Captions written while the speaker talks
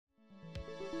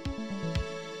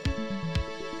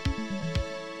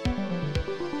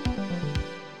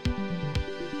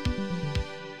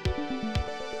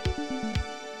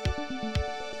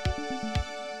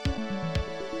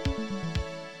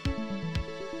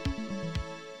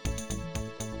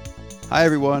Hi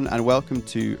everyone, and welcome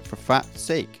to For Fact's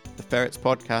Sake, the Ferrets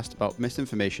podcast about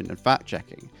misinformation and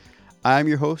fact-checking. I'm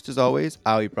your host, as always,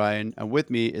 Ali Bryan, and with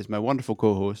me is my wonderful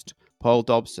co-host, Paul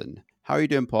Dobson. How are you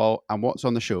doing, Paul, and what's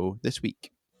on the show this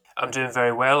week? I'm doing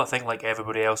very well. I think, like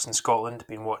everybody else in Scotland,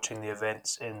 been watching the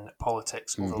events in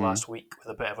politics over the last week with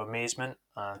a bit of amazement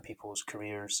and people's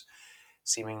careers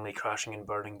seemingly crashing and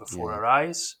burning before Yeah. our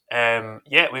eyes.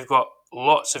 We've got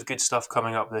lots of good stuff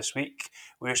coming up this week.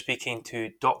 We're speaking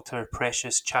to Dr.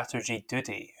 Precious Chatterjee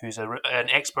Doody, who's an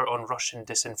expert on Russian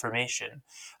disinformation,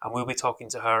 and we'll be talking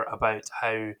to her about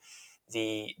how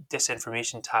the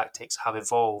disinformation tactics have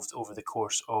evolved over the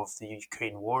course of the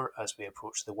Ukraine war as we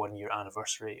approach the 1 year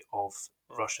anniversary of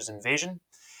Russia's invasion.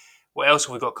 What else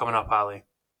have we got coming up, Ali?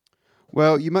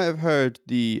 Well, you might have heard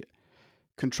the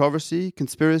controversy,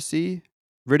 conspiracy,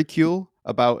 ridicule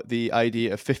about the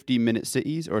idea of 15-minute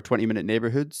cities or 20-minute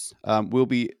neighborhoods. We'll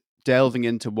be delving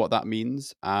into what that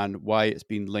means and why it's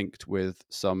been linked with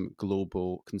some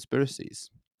global conspiracies.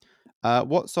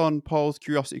 What's on Paul's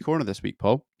Curiosity Corner this week,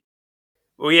 Paul?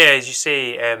 Well, yeah, as you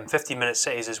say, 15-minute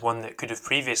cities is one that could have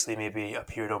previously maybe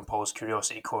appeared on Paul's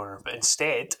Curiosity Corner, but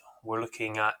instead we're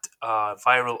looking at a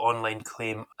viral online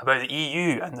claim about the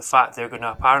EU and the fact they're going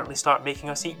to apparently start making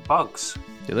us eat bugs.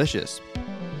 Delicious.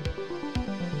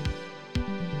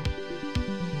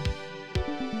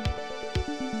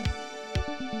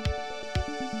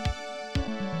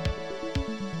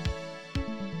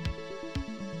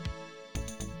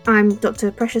 I'm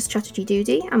Dr. Precious Chatterjee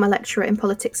Doody. I'm a lecturer in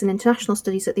politics and international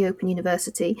studies at the Open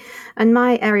University, and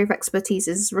my area of expertise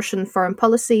is Russian foreign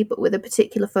policy, but with a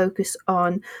particular focus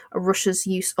on Russia's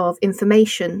use of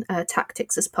information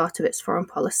tactics as part of its foreign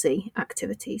policy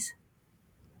activities.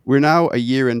 We're now a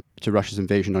year into Russia's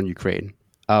invasion on Ukraine.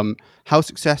 How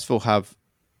successful have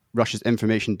Russia's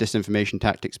information disinformation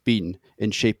tactics been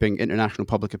in shaping international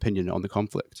public opinion on the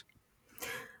conflict?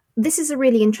 This is a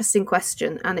really interesting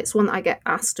question, and it's one that I get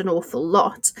asked an awful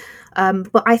lot.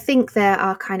 But I think there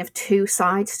are kind of two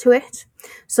sides to it.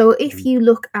 So if you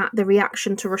look at the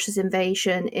reaction to Russia's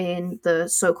invasion in the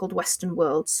so-called Western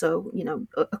world, so,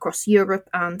 across Europe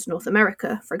and North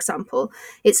America, for example,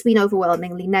 it's been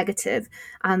overwhelmingly negative.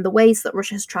 And the ways that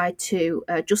Russia has tried to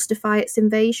justify its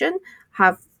invasion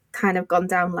have kind of gone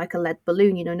down like a lead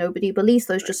balloon. Nobody believes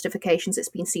those justifications. It's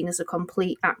been seen as a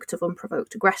complete act of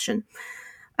unprovoked aggression.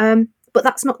 But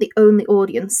that's not the only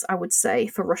audience, I would say,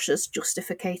 for Russia's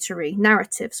justificatory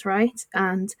narratives, right?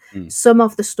 And some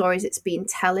of the stories it's been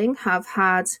telling have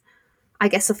had, I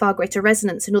guess, a far greater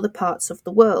resonance in other parts of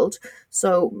the world.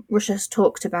 So Russia has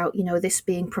talked about, this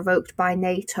being provoked by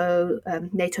NATO,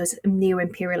 NATO's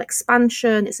neo-imperial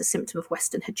expansion. It's a symptom of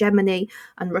Western hegemony,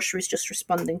 and Russia is just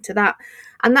responding to that.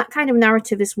 And that kind of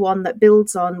narrative is one that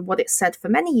builds on what it's said for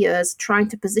many years, trying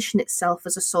to position itself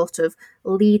as a sort of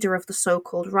leader of the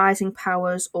so-called rising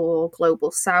powers or global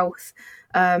south.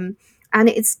 And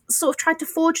it's sort of tried to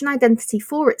forge an identity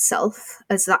for itself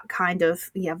as that kind of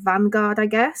vanguard, I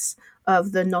guess,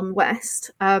 of the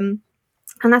non-West. And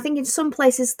I think in some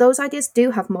places those ideas do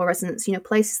have more resonance,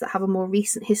 places that have a more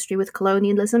recent history with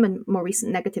colonialism and more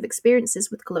recent negative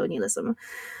experiences with colonialism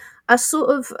are sort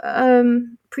of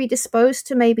predisposed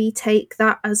to maybe take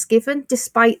that as given,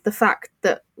 despite the fact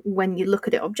that when you look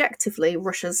at it objectively,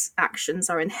 Russia's actions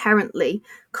are inherently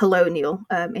colonial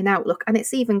in outlook, and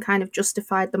it's even kind of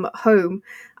justified them at home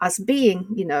as being,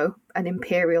 an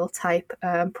imperial type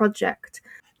project.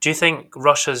 Do you think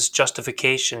Russia's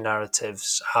justification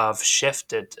narratives have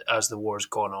shifted as the war's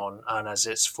gone on and as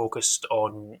it's focused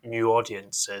on new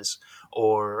audiences,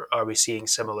 or are we seeing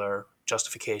similar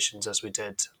justifications as we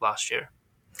did last year?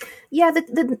 Yeah,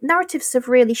 the narratives have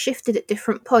really shifted at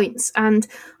different points, and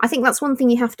I think that's one thing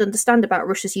you have to understand about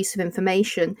Russia's use of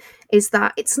information is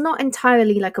that it's not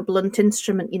entirely like a blunt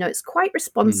instrument. It's quite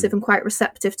responsive and quite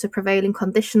receptive to prevailing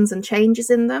conditions and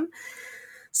changes in them.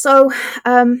 So,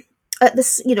 at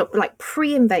this, like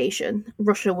pre-invasion,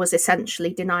 Russia was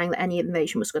essentially denying that any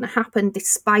invasion was going to happen,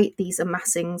 despite these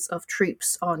amassings of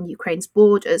troops on Ukraine's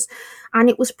borders. And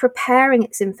it was preparing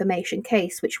its information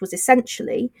case, which was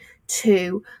essentially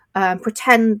to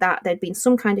pretend that there'd been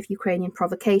some kind of Ukrainian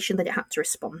provocation that it had to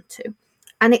respond to.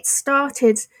 And it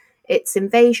started its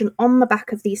invasion on the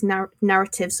back of these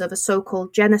narratives of a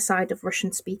so-called genocide of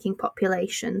Russian-speaking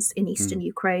populations in eastern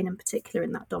Ukraine, in particular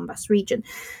in that Donbass region.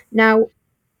 Now,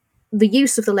 the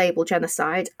use of the label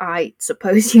genocide, I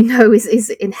suppose is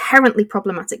inherently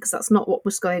problematic because that's not what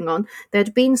was going on.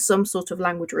 There'd been some sort of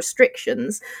language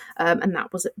restrictions, and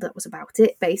that was about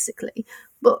it, basically.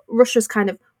 But Russia's kind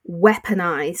of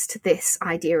weaponized this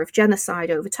idea of genocide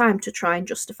over time to try and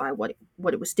justify what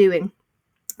it was doing.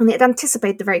 And it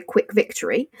anticipated a very quick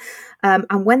victory.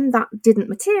 And when that didn't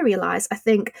materialize, I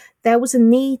think there was a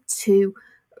need to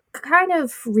kind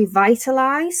of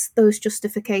revitalize those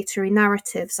justificatory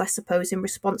narratives, I suppose, in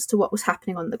response to what was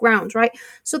happening on the ground, right?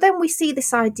 So then we see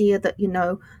this idea that,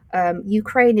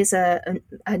 Ukraine is a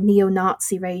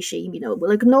neo-Nazi regime.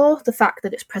 We'll ignore the fact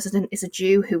that its president is a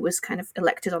Jew who was kind of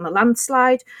elected on a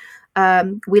landslide.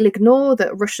 We'll ignore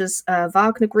that Russia's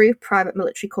Wagner Group, private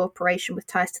military corporation with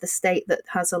ties to the state that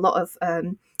has a lot of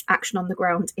action on the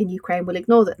ground in Ukraine, we'll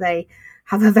ignore that they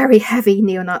have a very heavy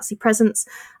neo-Nazi presence,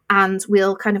 and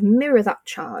we'll kind of mirror that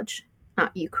charge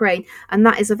at Ukraine. And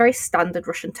that is a very standard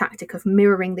Russian tactic of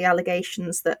mirroring the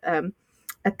allegations that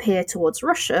appear towards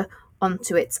Russia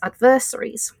onto its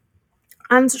adversaries.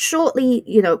 And shortly,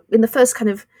 in the first kind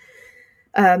of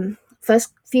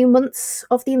first few months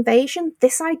of the invasion,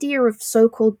 this idea of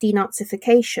so-called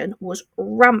denazification was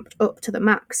ramped up to the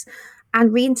max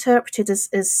and reinterpreted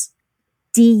as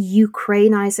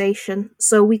de-Ukrainization.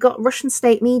 So we got Russian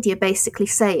state media basically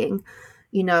saying,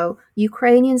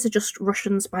 Ukrainians are just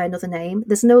Russians by another name.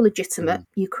 There's no legitimate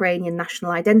Ukrainian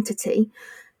national identity.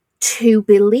 To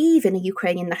believe in a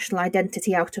Ukrainian national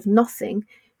identity out of nothing,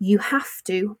 you have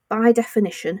to, by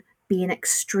definition, be an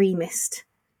extremist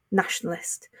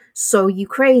nationalist. So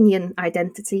Ukrainian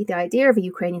identity, the idea of a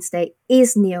Ukrainian state,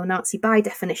 is neo-Nazi by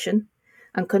definition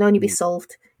and can only be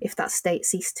solved if that state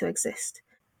ceased to exist.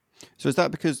 So is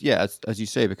that because, as you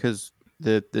say, because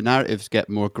the narratives get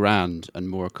more grand and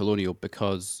more colonial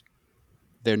because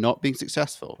they're not being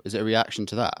successful? Is it a reaction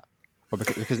to that? Or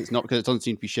because it doesn't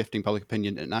seem to be shifting public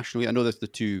opinion internationally? I know there's the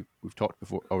two, we've talked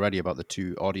before already about the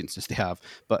two audiences they have,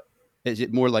 but is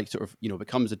it more like sort of,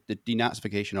 becomes the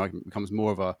denazification argument becomes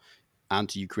more of a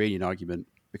anti-Ukrainian argument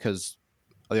because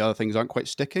the other things aren't quite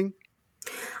sticking?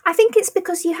 I think it's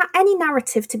because any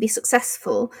narrative to be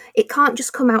successful, it can't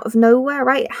just come out of nowhere,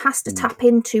 right? It has to tap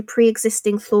into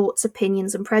pre-existing thoughts,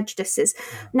 opinions, and prejudices.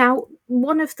 Now,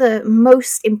 one of the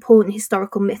most important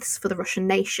historical myths for the Russian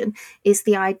nation is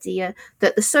the idea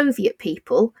that the Soviet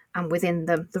people, and within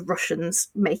them the Russians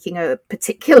making a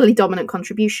particularly dominant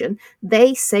contribution,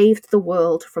 they saved the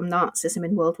world from Nazism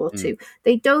in World War II.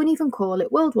 They don't even call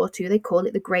it World War II, they call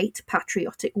it the Great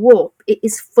Patriotic War. It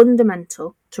is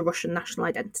fundamental to Russian national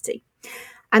identity.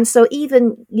 And so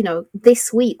even,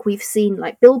 this week we've seen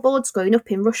like billboards going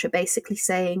up in Russia basically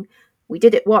saying, we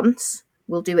did it once,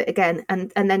 we'll do it again.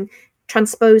 And then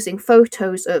transposing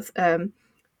photos of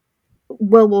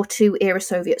World War II era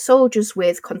Soviet soldiers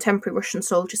with contemporary Russian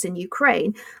soldiers in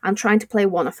Ukraine and trying to play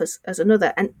one off as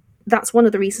another. And that's one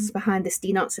of the reasons behind this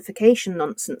denazification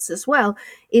nonsense as well,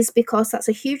 is because that's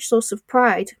a huge source of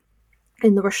pride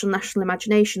in the Russian national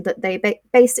imagination that they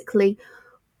basically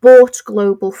bought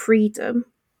global freedom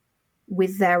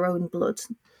with their own blood.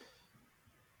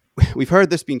 We've heard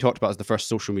this being talked about as the first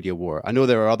social media war. I know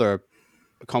there are other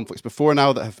conflicts before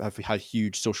now that have had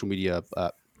huge social media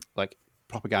like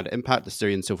propaganda impact. The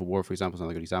Syrian civil war, for example, is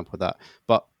another good example of that.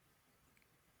 But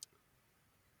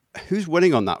who's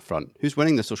winning on that front? Who's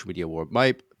winning the social media war?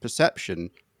 My perception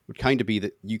would kind of be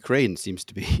that Ukraine seems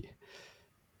to be.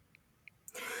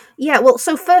 Yeah, well,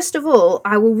 so first of all,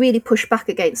 I will really push back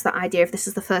against that idea if this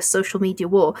is the first social media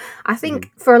war. I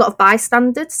think for a lot of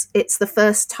bystanders, it's the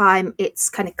first time it's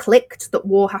kind of clicked that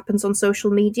war happens on social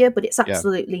media, but it's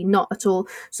absolutely not at all.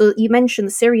 So you mentioned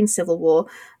the Syrian civil war.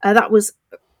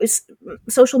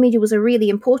 Social media was a really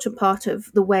important part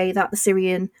of the way that the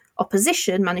Syrian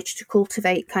opposition managed to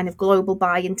cultivate kind of global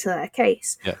buy-in to their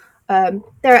case. Yeah.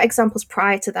 There are examples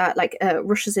prior to that, like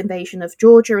Russia's invasion of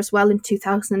Georgia as well in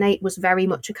 2008 was very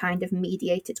much a kind of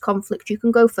mediated conflict. You can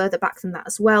go further back than that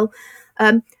as well.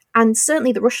 And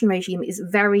certainly the Russian regime is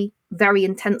very, very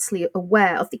intensely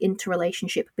aware of the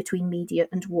interrelationship between media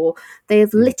and war. They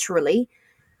have literally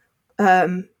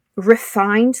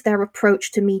refined their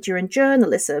approach to media and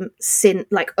journalism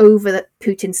over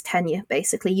Putin's tenure,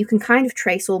 basically. You can kind of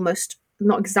trace almost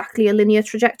not exactly a linear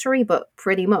trajectory, but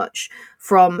pretty much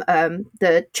from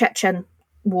the Chechen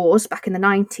wars back in the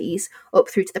 90s up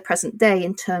through to the present day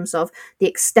in terms of the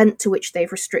extent to which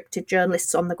they've restricted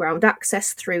journalists on the ground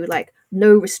access through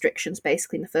no restrictions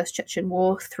basically in the first Chechen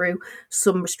war, through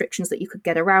some restrictions that you could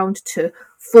get around, to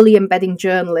fully embedding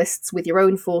journalists with your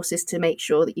own forces to make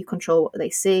sure that you control what they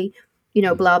see,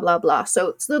 blah, blah, blah.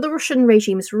 So the Russian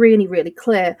regime is really, really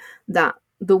clear that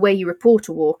the way you report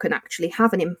a war can actually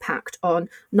have an impact on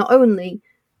not only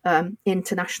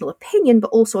international opinion,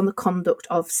 but also on the conduct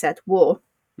of said war.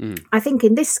 I think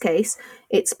in this case,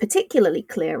 it's particularly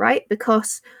clear, right?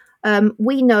 Because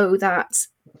we know that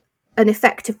an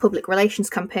effective public relations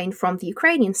campaign from the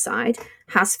Ukrainian side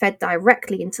has fed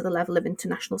directly into the level of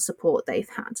international support they've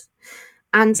had.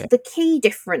 And the key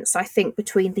difference, I think,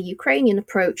 between the Ukrainian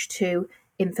approach to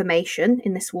information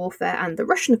in this warfare and the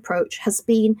Russian approach has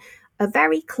been a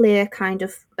very clear kind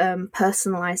of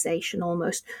personalization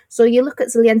almost. So you look at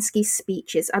Zelensky's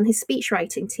speeches, and his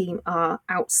speechwriting team are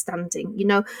outstanding. You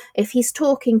know, if he's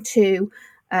talking to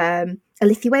a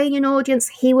Lithuanian audience,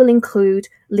 he will include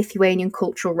Lithuanian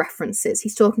cultural references.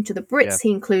 He's talking to the Brits,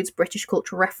 he includes British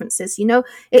cultural references. You know,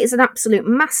 it is an absolute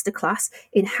masterclass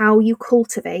in how you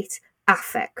cultivate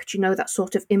affect, you know, that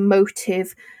sort of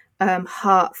emotive,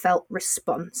 heartfelt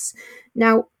response.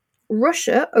 Now,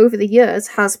 Russia over the years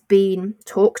has been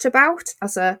talked about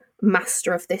as a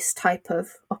master of this type of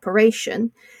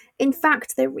operation. In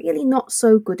fact, they're really not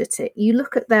so good at it. You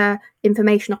look at their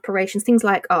information operations, things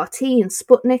like RT and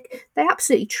Sputnik, they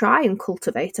absolutely try and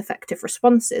cultivate effective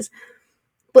responses.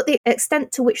 But the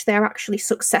extent to which they're actually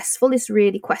successful is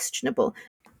really questionable.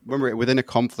 When we're within a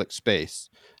conflict space,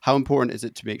 how important is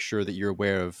it to make sure that you're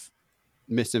aware of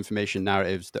misinformation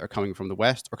narratives that are coming from the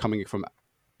West or coming from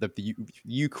the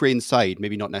Ukraine side,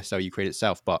 maybe not necessarily Ukraine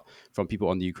itself, but from people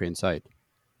on the Ukraine side?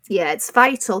 Yeah, it's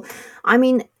vital. I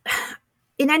mean,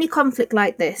 in any conflict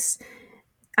like this,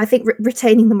 I think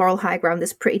retaining the moral high ground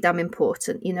is pretty damn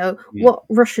important. You know, what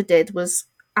Russia did was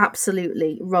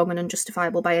absolutely wrong and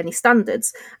unjustifiable by any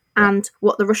standards. And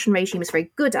what the Russian regime is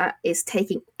very good at is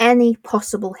taking any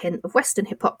possible hint of Western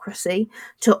hypocrisy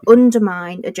to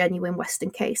undermine a genuine Western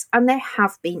case. And there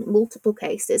have been multiple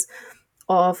cases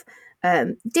of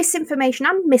disinformation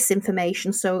and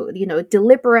misinformation. So, you know,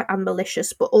 deliberate and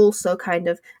malicious, but also kind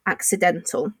of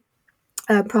accidental,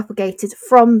 propagated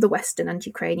from the Western and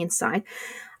Ukrainian side.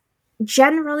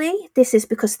 Generally, this is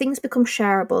because things become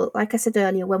shareable, like I said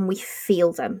earlier, when we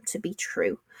feel them to be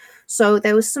true. So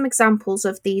there was some examples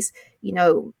of these, you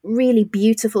know, really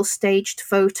beautiful staged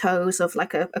photos of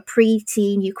like a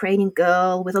pre-teen Ukrainian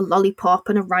girl with a lollipop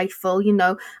and a rifle, you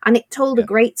know, and it told a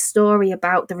great story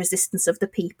about the resistance of the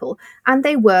people. And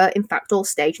they were, in fact, all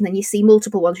staged. And then you see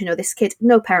multiple ones, you know, this kid,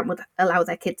 no parent would allow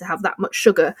their kid to have that much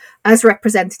sugar as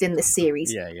represented in this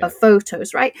series of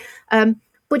photos, right?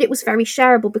 But it was very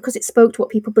shareable because it spoke to what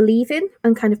people believe in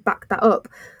and kind of backed that up.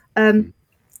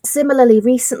 Similarly,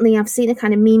 recently I've seen a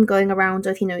kind of meme going around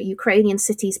of, you know, Ukrainian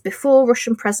cities before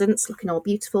Russian presence looking all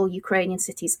beautiful, Ukrainian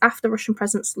cities after Russian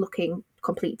presence looking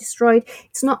completely destroyed.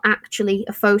 It's not actually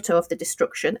a photo of the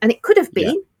destruction, and it could have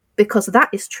been, because that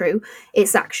is true.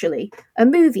 It's actually a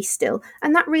movie still,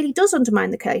 and that really does undermine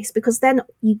the case, because then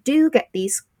you do get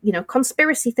these, you know,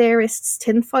 conspiracy theorists,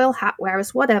 tinfoil hat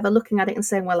wearers, whatever, looking at it and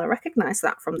saying, well, I recognise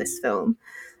that from this film.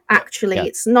 Actually,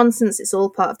 it's nonsense. It's all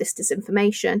part of this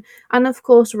disinformation. And of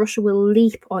course, Russia will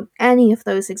leap on any of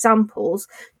those examples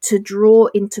to draw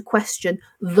into question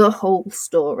the whole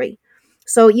story.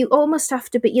 So you almost have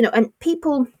to be, you know, and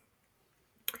people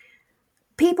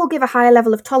give a higher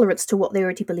level of tolerance to what they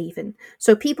already believe in.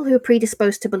 So people who are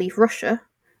predisposed to believe Russia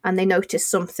and they notice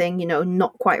something, you know,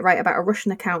 not quite right about a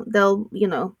Russian account, they'll, you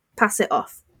know, pass it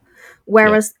off.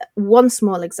 Whereas one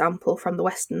small example from the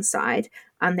Western side,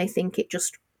 and they think it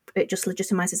just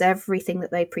legitimizes everything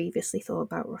that they previously thought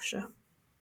about Russia.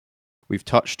 We've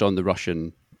touched on the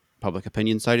Russian public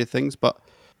opinion side of things, but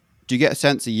do you get a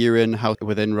sense a year in how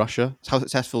within Russia, how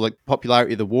successful like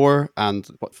popularity of the war and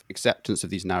what acceptance of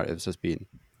these narratives has been?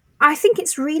 I think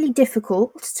it's really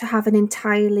difficult to have an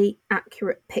entirely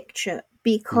accurate picture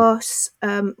because,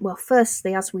 well,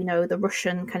 firstly, as we know, the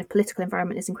Russian kind of political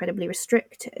environment is incredibly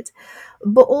restricted,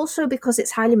 but also because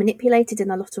it's highly manipulated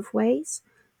in a lot of ways.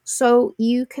 So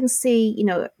you can see, you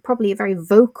know, probably a very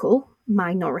vocal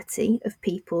minority of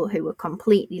people who are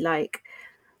completely like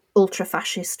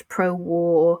ultra-fascist,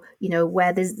 pro-war, you know,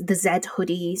 wear the Z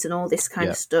hoodies and all this kind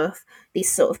of stuff,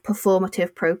 these sort of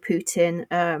performative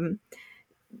pro-Putin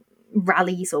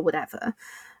rallies or whatever.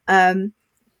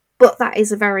 But that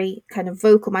is a very kind of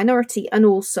vocal minority and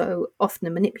also often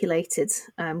a manipulated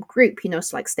group, you know,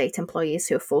 so like state employees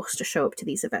who are forced to show up to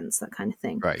these events, that kind of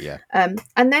thing. Right, yeah.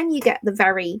 And then you get the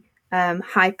very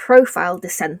high-profile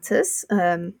dissenters,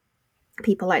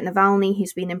 people like Navalny,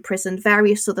 who's been imprisoned,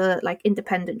 various other like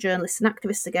independent journalists and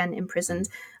activists again imprisoned,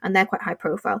 and they're quite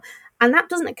high-profile. And that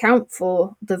doesn't account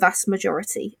for the vast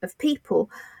majority of people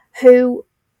who,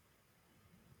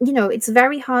 you know, it's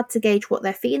very hard to gauge what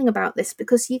they're feeling about this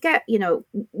because you get, you know,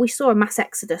 we saw a mass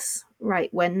exodus, right,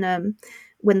 when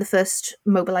the first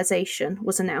mobilization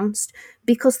was announced,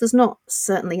 because there's not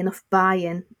certainly enough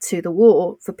buy-in to the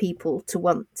war for people to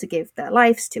want to give their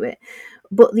lives to it.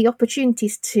 But the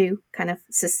opportunities to kind of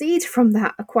secede from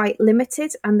that are quite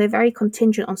limited, and they're very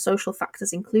contingent on social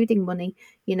factors, including money.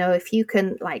 If you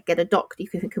can get a doctor, you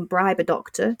can bribe a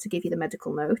doctor to give you the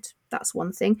medical note, that's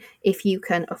one thing. If you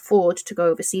can afford to go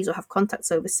overseas or have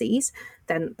contacts overseas,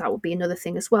 then that would be another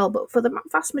thing as well. But for the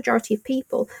vast majority of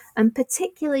people, and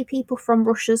particularly people from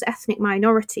Russia's ethnic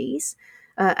minorities,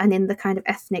 and in the kind of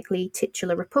ethnically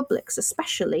titular republics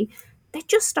especially, there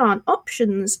just aren't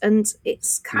options. And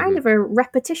it's kind of a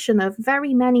repetition of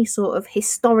very many sort of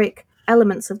historic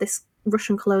elements of this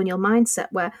Russian colonial mindset,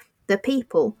 where the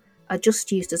people are just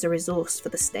used as a resource for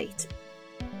the state.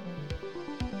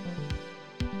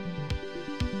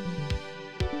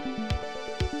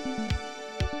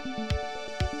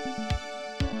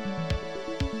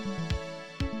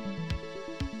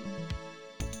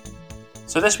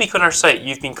 So this week on our site,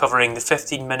 you've been covering the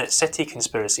 15-minute city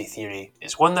conspiracy theory.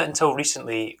 It's one that until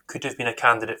recently could have been a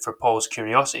candidate for Paul's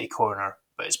Curiosity Corner,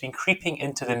 but it's been creeping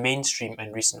into the mainstream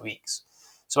in recent weeks.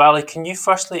 So Ali, can you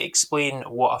firstly explain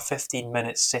what a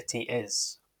 15-minute city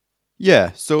is?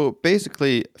 Yeah, so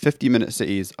basically 50-minute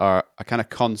cities are a kind of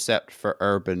concept for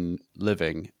urban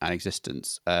living and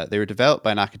existence. They were developed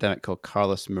by an academic called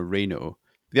Carlos Moreno.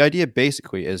 The idea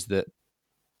basically is that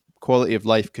quality of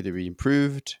life could be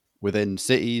improved within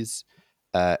cities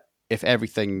if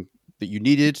everything that you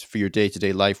needed for your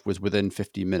day-to-day life was within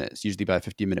 50 minutes, usually by a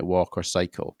 50-minute walk or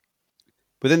cycle.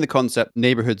 Within the concept,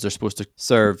 neighborhoods are supposed to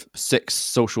serve 6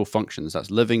 social functions. That's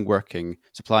living, working,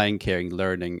 supplying, caring,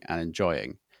 learning, and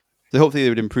enjoying. So hopefully they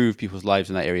would improve people's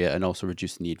lives in that area and also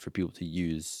reduce the need for people to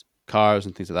use cars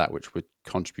and things like that, which would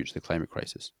contribute to the climate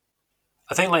crisis.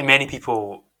 I think like many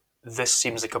people, this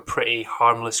seems like a pretty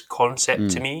harmless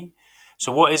concept to me.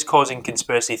 So what is causing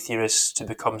conspiracy theorists to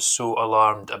become so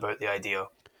alarmed about the idea?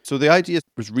 So the idea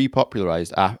was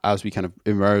repopularized as we kind of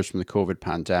emerged from the COVID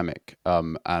pandemic,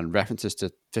 and references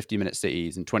to 50-minute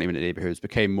cities and 20-minute neighborhoods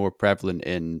became more prevalent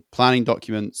in planning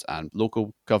documents, and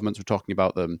local governments were talking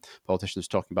about them, politicians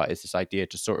were talking about. Is this idea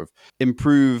to sort of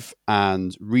improve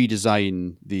and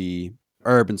redesign the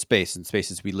urban space and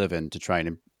spaces we live in to try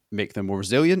and make them more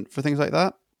resilient for things like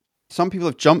that. Some people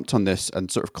have jumped on this and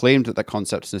sort of claimed that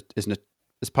concept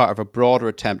is part of a broader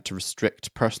attempt to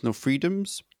restrict personal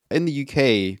freedoms. In the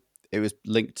UK, it was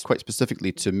linked quite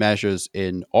specifically to measures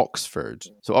in Oxford.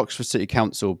 So Oxford City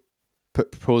Council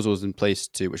put proposals in place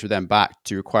which were then backed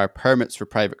to require permits for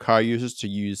private car users to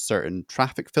use certain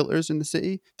traffic filters in the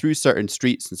city. Through certain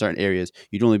streets and certain areas,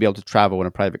 you'd only be able to travel in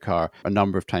a private car a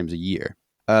number of times a year.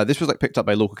 This was picked up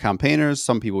by local campaigners,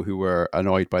 some people who were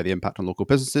annoyed by the impact on local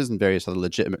businesses and various other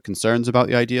legitimate concerns about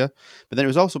the idea. But then it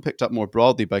was also picked up more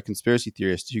broadly by conspiracy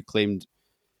theorists who claimed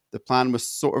the plan was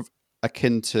sort of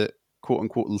akin to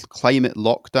quote-unquote climate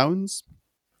lockdowns.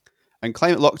 And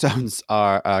climate lockdowns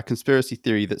are a conspiracy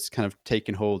theory that's kind of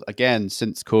taken hold again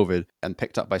since COVID and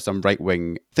picked up by some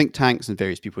right-wing think tanks and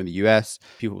various people in the US,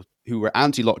 people who were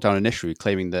anti-lockdown initially,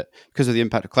 claiming that because of the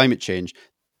impact of climate change,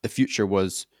 the future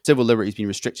was civil liberties being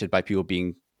restricted by people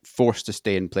being forced to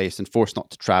stay in place and forced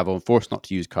not to travel and forced not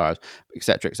to use cars,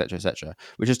 etc., etc., etc.,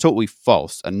 which is totally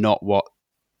false and not what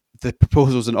the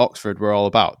proposals in Oxford were all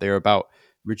about. They were about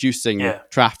reducing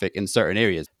traffic in certain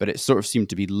areas, but it sort of seemed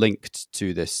to be linked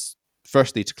to this,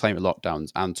 firstly to climate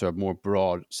lockdowns and to a more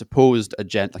broad supposed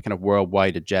agenda, kind of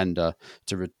worldwide agenda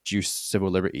to reduce civil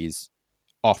liberties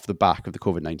off the back of the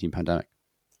COVID-19 pandemic.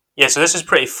 Yeah, so this is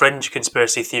pretty fringe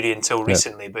conspiracy theory until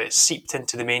recently, but it's seeped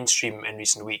into the mainstream in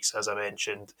recent weeks, as I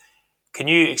mentioned. Can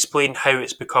you explain how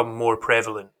it's become more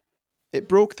prevalent? It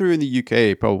broke through in the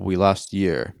UK probably last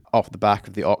year off the back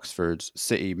of the Oxford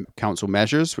City Council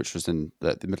measures, which was in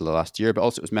the middle of last year, but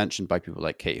also it was mentioned by people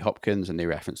like Katie Hopkins, and they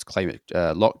referenced climate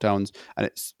lockdowns, and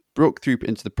it's broke through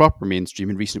into the proper mainstream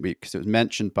in recent weeks because it was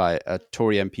mentioned by a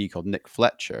Tory MP called Nick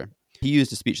Fletcher. He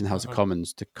used a speech in the House of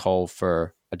Commons to call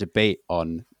for a debate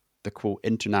on the quote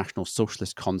international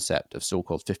socialist concept of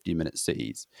so-called 50-minute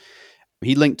cities.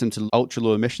 He linked them to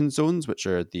ultra-low emission zones, which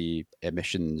are the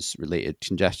emissions-related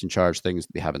congestion charge things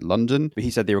that they have in London. But he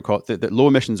said that low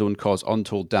emission zone caused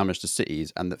untold damage to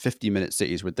cities, and that 50-minute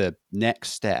cities were the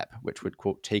next step, which would,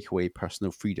 quote, take away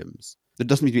personal freedoms. There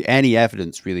doesn't seem to be any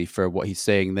evidence, really, for what he's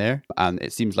saying there, and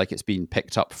it seems like it's been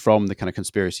picked up from the kind of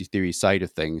conspiracy theory side of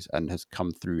things and has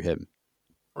come through him.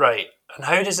 Right. And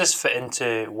how does this fit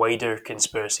into wider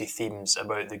conspiracy themes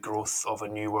about the growth of a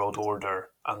new world order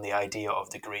and the idea of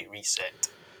the Great Reset?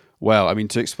 Well, I mean,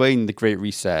 to explain the Great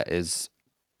Reset is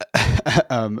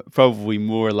probably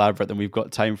more elaborate than we've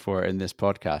got time for in this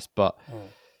podcast. But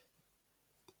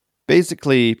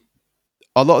basically,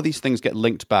 a lot of these things get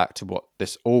linked back to what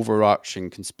this overarching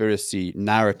conspiracy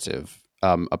narrative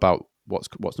about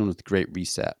what's known as the Great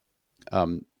Reset.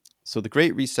 So the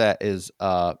Great Reset is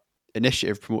an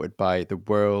initiative promoted by the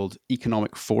World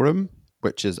Economic Forum,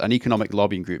 which is an economic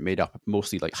lobbying group made up of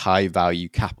mostly like high value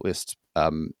capitalist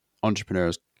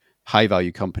entrepreneurs, high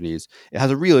value companies. It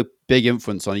has a really big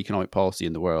influence on economic policy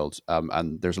in the world,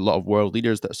 and there's a lot of world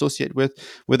leaders that associate with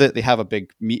it. They have a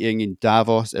big meeting in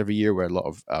Davos every year where a lot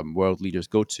of world leaders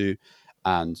go to.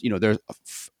 And there's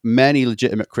many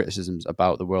legitimate criticisms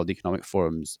about the World Economic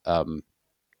Forum's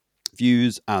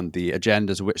views and the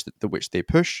agendas which they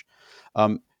push.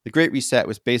 The Great Reset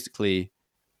was basically,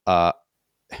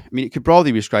 it could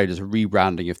broadly be described as a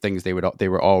rebranding of things they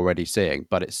were already saying,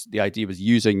 but the idea was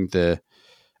using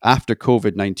after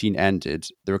COVID-19 ended,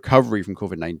 the recovery from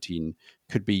COVID-19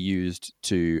 could be used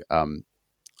to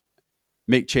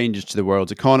make changes to the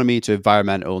world's economy, to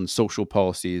environmental and social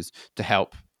policies to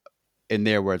help, in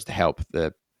their words, to help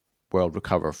the world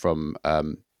recover from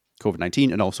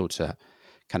COVID-19, and also to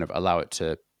kind of allow it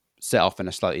to set off in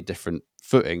a slightly different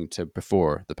footing to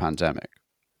before the pandemic.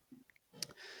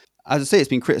 As I say, it's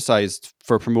been criticized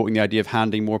for promoting the idea of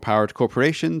handing more power to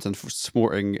corporations and for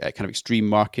supporting kind of extreme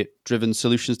market-driven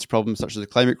solutions to problems such as the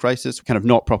climate crisis, kind of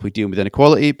not properly dealing with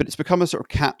inequality. But it's become a sort of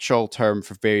catch-all term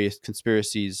for various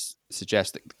conspiracies that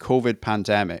suggest that the COVID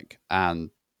pandemic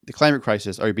and the climate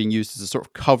crisis are being used as a sort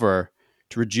of cover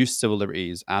to reduce civil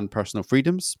liberties and personal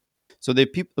freedoms. So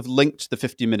people have linked the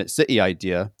 50-minute city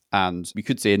idea and, we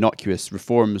could say, innocuous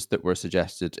reforms that were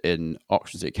suggested in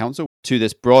Oxford City Council to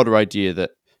this broader idea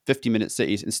that 50-minute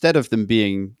cities, instead of them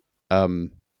being a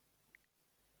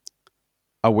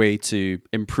way to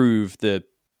improve the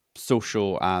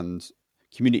social and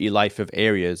community life of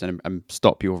areas and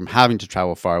stop people from having to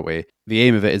travel far away, the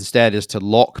aim of it instead is to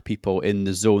lock people in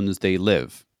the zones they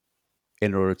live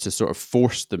in order to sort of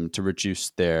force them to reduce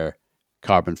their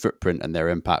carbon footprint and their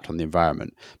impact on the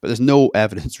environment. But there's no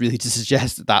evidence really to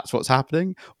suggest that that's what's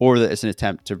happening, or that it's an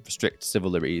attempt to restrict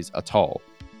civil liberties at all.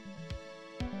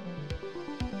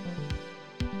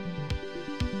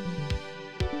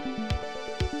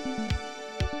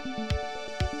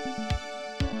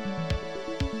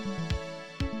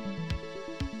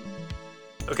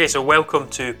 Okay, so welcome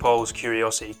to Paul's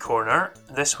Curiosity Corner.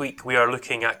 This week we are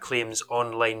looking at claims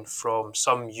online from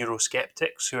some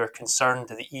Eurosceptics who are concerned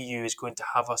that the EU is going to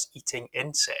have us eating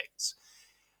insects.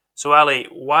 So Ali,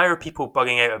 why are people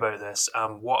bugging out about this,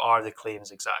 and what are the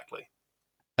claims exactly?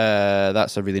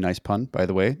 That's a really nice pun, by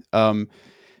the way.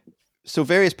 So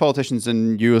various politicians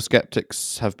and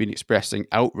Eurosceptics have been expressing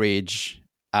outrage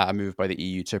at a move by the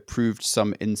EU to approve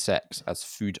some insects as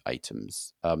food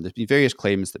items. There's been various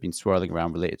claims that have been swirling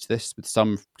around related to this, with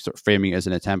some sort of framing it as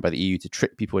an attempt by the EU to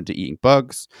trick people into eating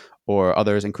bugs, or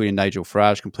others, including Nigel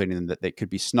Farage, complaining that they could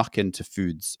be snuck into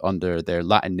foods under their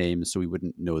Latin names so we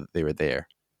wouldn't know that they were there.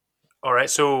 All right,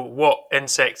 so what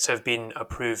insects have been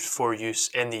approved for use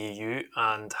in the EU,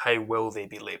 and how will they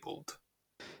be labelled?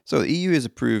 So the EU has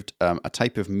approved a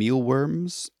type of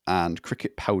mealworms and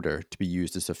cricket powder to be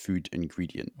used as a food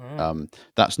ingredient.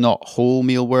 That's not whole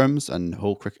mealworms and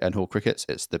whole crickets.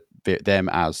 It's them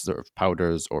as sort of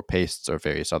powders or pastes or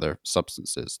various other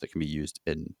substances that can be used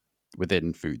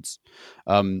within foods.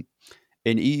 In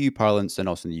EU parlance and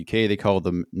also in the UK, they call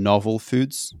them novel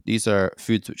foods. These are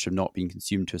foods which have not been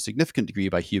consumed to a significant degree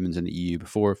by humans in the EU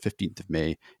before 15th of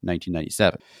May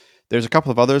 1997. There's a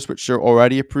couple of others which are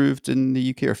already approved in the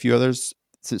UK, or a few others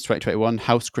since 2021.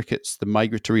 House crickets, the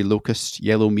migratory locust,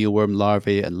 yellow mealworm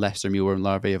larvae, and lesser mealworm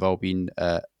larvae have all been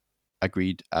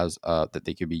agreed as that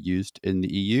they can be used in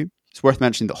the EU. It's worth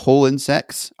mentioning that whole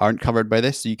insects aren't covered by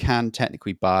this, so you can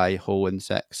technically buy whole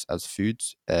insects as food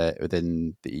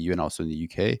within the EU and also in the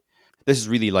UK. This is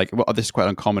really this is quite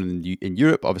uncommon in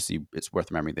Europe. Obviously, it's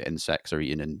worth remembering that insects are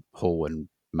eaten in whole and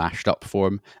mashed up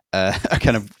form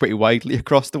kind of pretty widely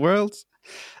across the world.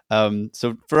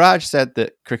 So Farage said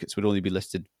that crickets would only be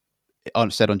listed,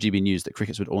 said on GB News that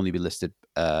crickets would only be listed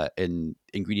in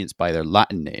ingredients by their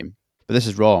Latin name. But this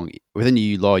is wrong. Within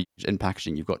EU law, in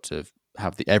packaging, you've got to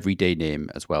have the everyday name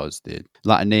as well as the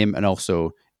Latin name, and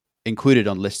also included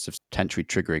on lists of potentially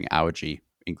triggering allergy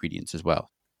ingredients as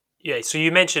well. Yeah, so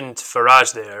you mentioned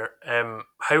Farage there.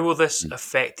 How will this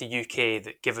affect the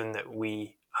UK, given that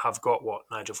we have got what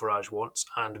Nigel Farage wants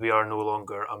and we are no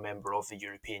longer a member of the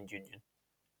European Union?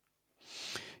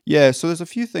 Yeah, so there's a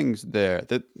few things there.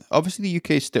 That obviously the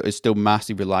UK is still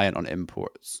massively reliant on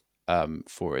imports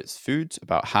for its food.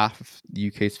 About half of the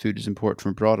UK's food is imported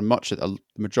from abroad, and the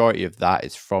majority of that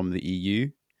is from the EU.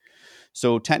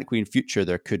 So technically in future,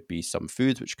 there could be some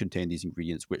foods which contain these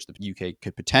ingredients which the UK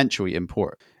could potentially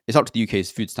import. It's up to the UK's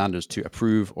food standards to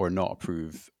approve or not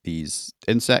approve these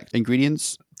insect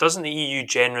ingredients. Doesn't the EU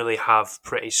generally have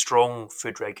pretty strong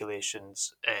food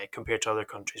regulations compared to other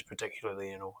countries,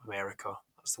 particularly, America?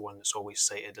 That's the one that's always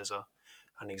cited as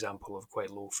an example of quite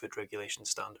low food regulation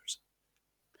standards.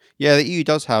 Yeah, the EU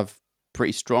does have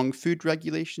pretty strong food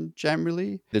regulation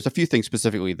generally. There's a few things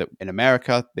specifically that in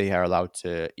America they are allowed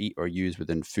to eat or use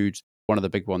within foods. One of the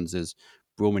big ones is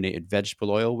brominated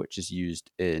vegetable oil, which is used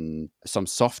in some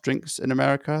soft drinks in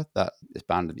America that is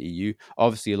banned in the EU.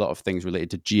 Obviously, a lot of things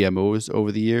related to GMOs over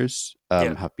the years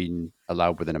have been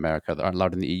allowed within America that aren't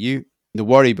allowed in the EU. The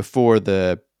worry before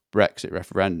the Brexit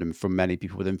referendum from many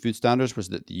people within food standards was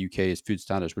that the UK's food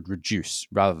standards would reduce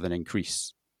rather than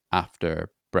increase after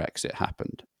Brexit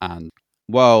happened. And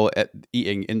while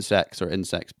eating insects or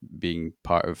insects being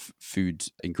part of food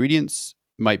ingredients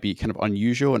might be kind of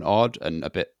unusual and odd and a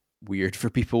bit weird for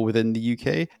people within the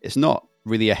UK, it's not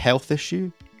really a health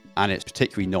issue, and it's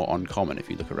particularly not uncommon if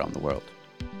you look around the world.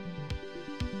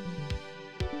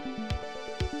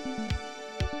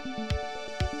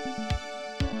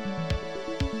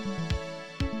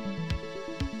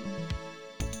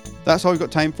 That's all we've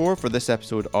got time for this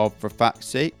episode of For Fact's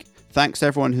Sake. Thanks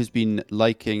everyone who's been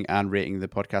liking and rating the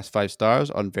podcast 5 stars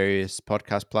on various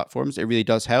podcast platforms. It really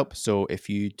does help. So if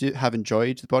you have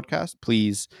enjoyed the podcast,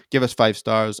 please give us 5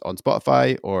 stars on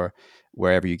Spotify or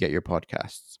wherever you get your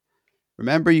podcasts.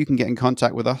 Remember, you can get in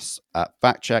contact with us at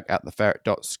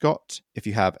factcheck@theferret.scot if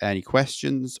you have any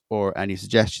questions or any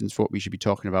suggestions for what we should be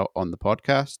talking about on the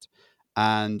podcast.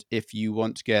 And if you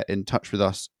want to get in touch with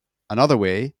us another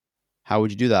way, how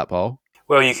would you do that, Paul?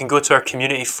 Well, you can go to our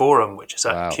community forum, which is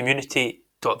at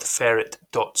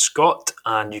community.theferret.scot,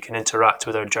 and you can interact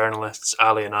with our journalists.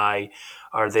 Ali and I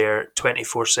are there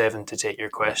 24/7 to take your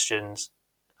questions.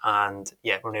 And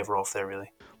yeah, we're never off there,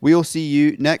 really. We'll see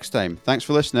you next time. Thanks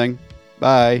for listening.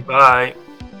 Bye. Bye.